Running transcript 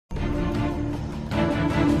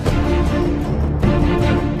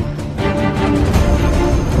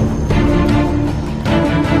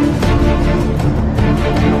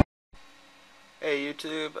Hey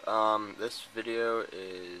YouTube, this video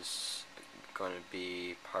is going to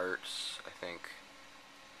be part, I think,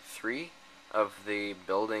 3 of the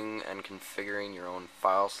building and configuring your own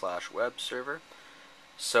file/web server.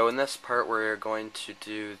 So in this part we're going to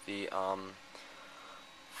do the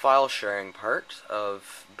file sharing part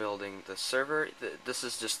of building the server. This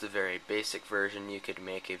is just the very basic version. You could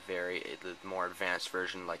make a more advanced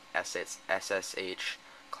version like SSH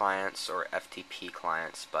clients or FTP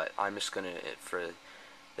clients, but I'm just going to, for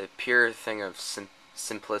the pure thing of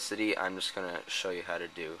simplicity, I'm just going to show you how to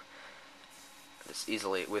do this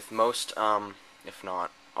easily. With most, if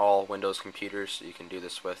not all, Windows computers you can do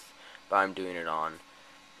this with, but I'm doing it on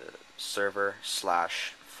the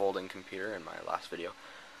server/folding computer in my last video,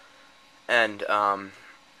 and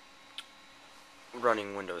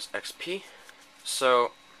running Windows XP.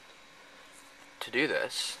 So to do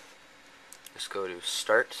this, just go to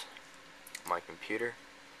Start, My Computer,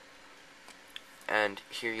 and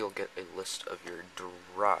here you'll get a list of your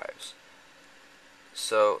drives.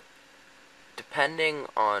 So depending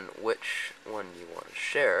on which one you want to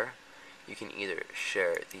share, you can either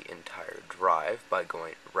share the entire drive by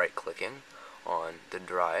right-clicking on the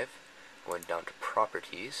drive, going down to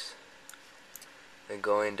Properties, then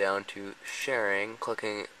going down to Sharing,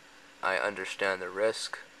 clicking I understand the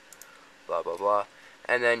risk, blah blah blah,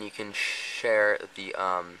 and then you can share the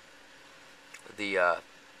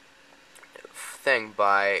thing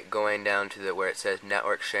by going down to where it says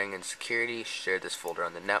Network Sharing and Security. Share this folder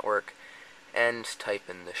on the network, and type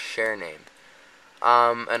in the share name.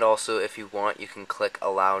 And also, if you want, you can click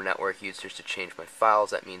Allow Network Users to Change My Files.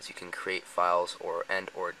 That means you can create files or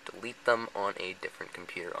delete them on a different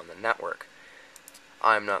computer on the network.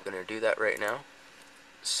 I'm not going to do that right now.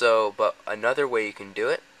 So, but another way you can do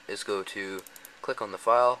it is click on the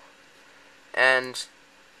file and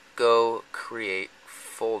go create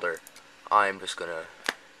folder. I'm just going to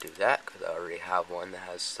do that because I already have one that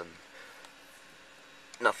has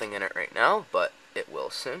nothing in it right now, but it will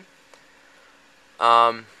soon.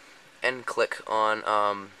 And click on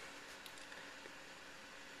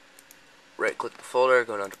right-click the folder,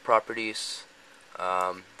 go down to Properties.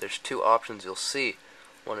 There's two options you'll see.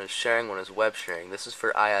 One is sharing, one is web sharing. This is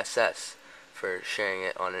for ISS, for sharing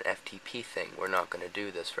it on an FTP thing. We're not going to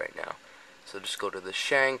do this right now. So just go to the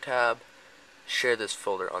Sharing tab, share this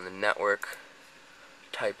folder on the network,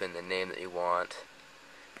 type in the name that you want,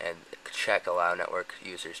 and check Allow Network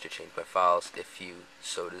Users to Change My Files if you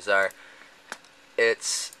so desire. And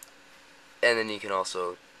then you can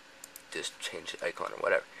also just change the icon or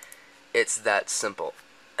whatever. It's that simple.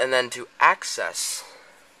 And then to access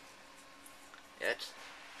it,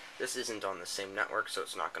 this isn't on the same network, so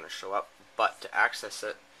it's not going to show up, but to access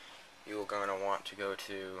it, you're going to want to go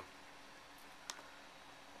to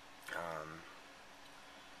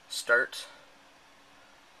Start,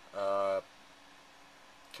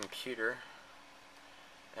 Computer,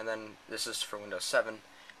 and then this is for Windows 7.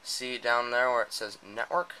 See down there where it says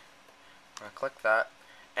Network? I'm going to click that,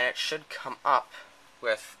 and it should come up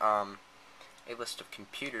with a list of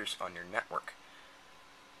computers on your network.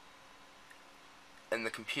 And the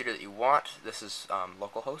computer that you want, this is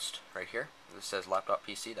localhost right here. This says laptop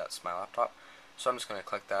PC, that's my laptop. So I'm just going to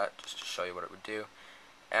click that just to show you what it would do.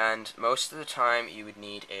 And most of the time you would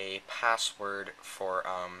need a password for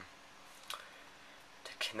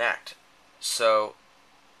to connect. So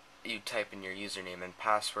you type in your username and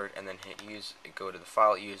password and then hit go to the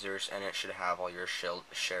file users, and it should have all your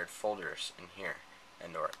shared folders in here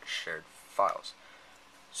and or shared files.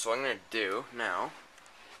 So what I'm going to do now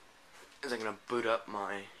is I'm going to boot up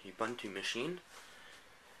my Ubuntu machine,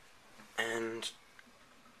 and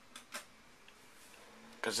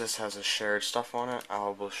because this has a shared stuff on it, I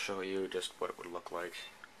will show you just what it would look like.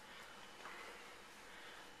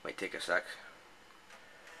 Might take a sec.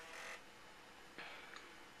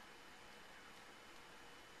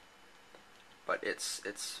 But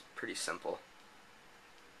it's pretty simple.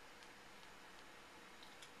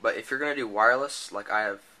 But if you're gonna do wireless, like I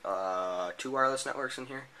have 2 wireless networks in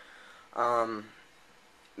here,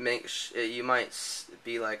 you might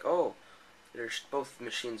be like, oh, both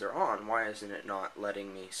machines are on. Why isn't it not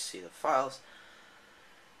letting me see the files?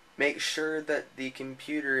 Make sure that the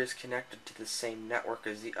computer is connected to the same network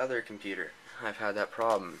as the other computer. I've had that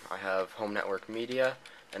problem. I have home network media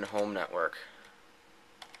and home network.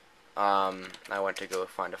 I went to go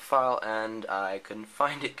find a file and I couldn't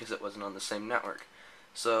find it because it wasn't on the same network.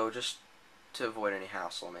 So just to avoid any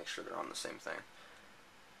hassle, make sure they're on the same thing.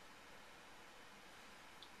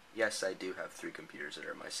 Yes, I do have 3 computers that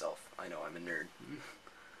are myself. I know, I'm a nerd.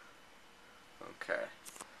 Okay.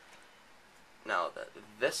 now that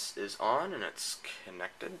this is on and it's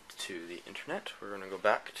connected to the internet, we're going to go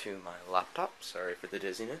back to my laptop. Sorry for the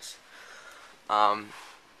dizziness. And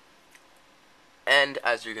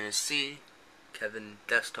as you're going to see, Kevin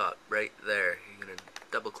Desktop right there. You're going to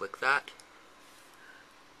double click that.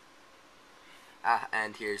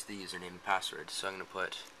 And here's the username and password. So I'm going to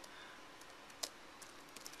put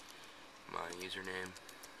my username,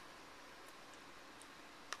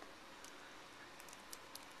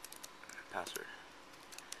 password.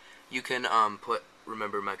 You can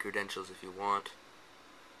remember my credentials if you want.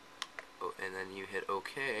 Oh, and then you hit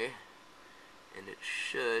OK, and it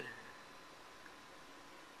should.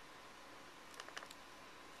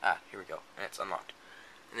 Here we go, and it's unlocked.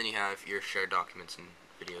 And then you have your shared documents and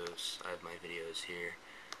videos. I have my videos here,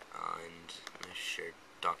 and my shared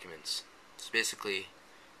documents. So basically,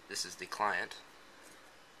 this is the client,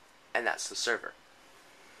 and that's the server.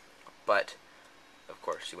 But, of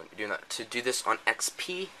course, you wouldn't be doing that. To do this on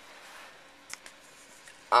XP,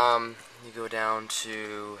 you go down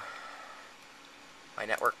to my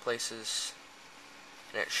network places,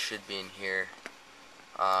 and it should be in here.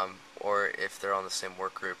 Or if they're on the same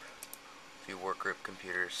work group, view work group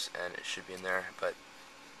computers, and it should be in there, but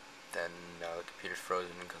then now the computer's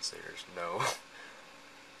frozen because there's no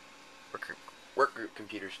work group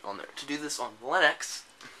computers on there. To do this on Linux,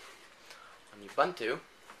 on Ubuntu, you're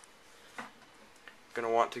going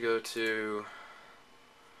to want to go to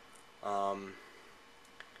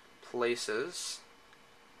Places,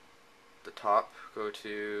 the top, go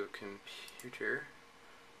to Computer,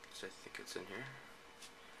 so I think it's in here.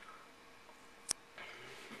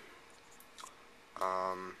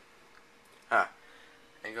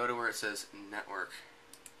 And go to where it says Network,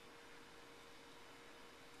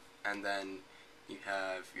 and then you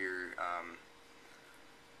have your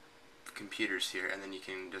computers here, and then you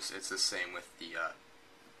can just, it's the same with the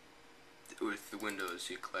Windows.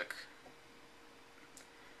 You click,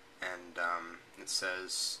 and it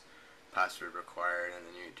says password required, and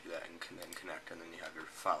then you do that and can then connect, and then you have your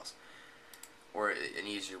files. Or an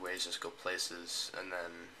easier way is just go Places and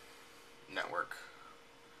then Network.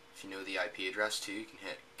 If you know the IP address too, you can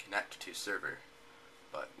hit connect to server,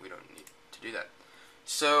 but we don't need to do that.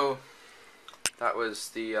 So that was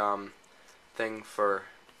the thing for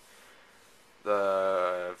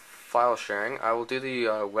the file sharing. I will do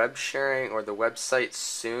the web sharing or the website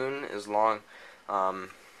soon, as long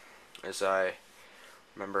as I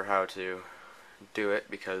remember how to do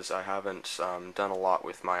it, because I haven't done a lot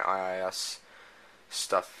with my IIS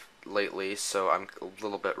stuff lately, so I'm a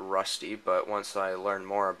little bit rusty, but once I learn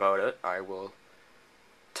more about it, I will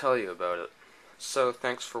tell you about it. So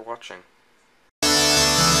thanks for watching.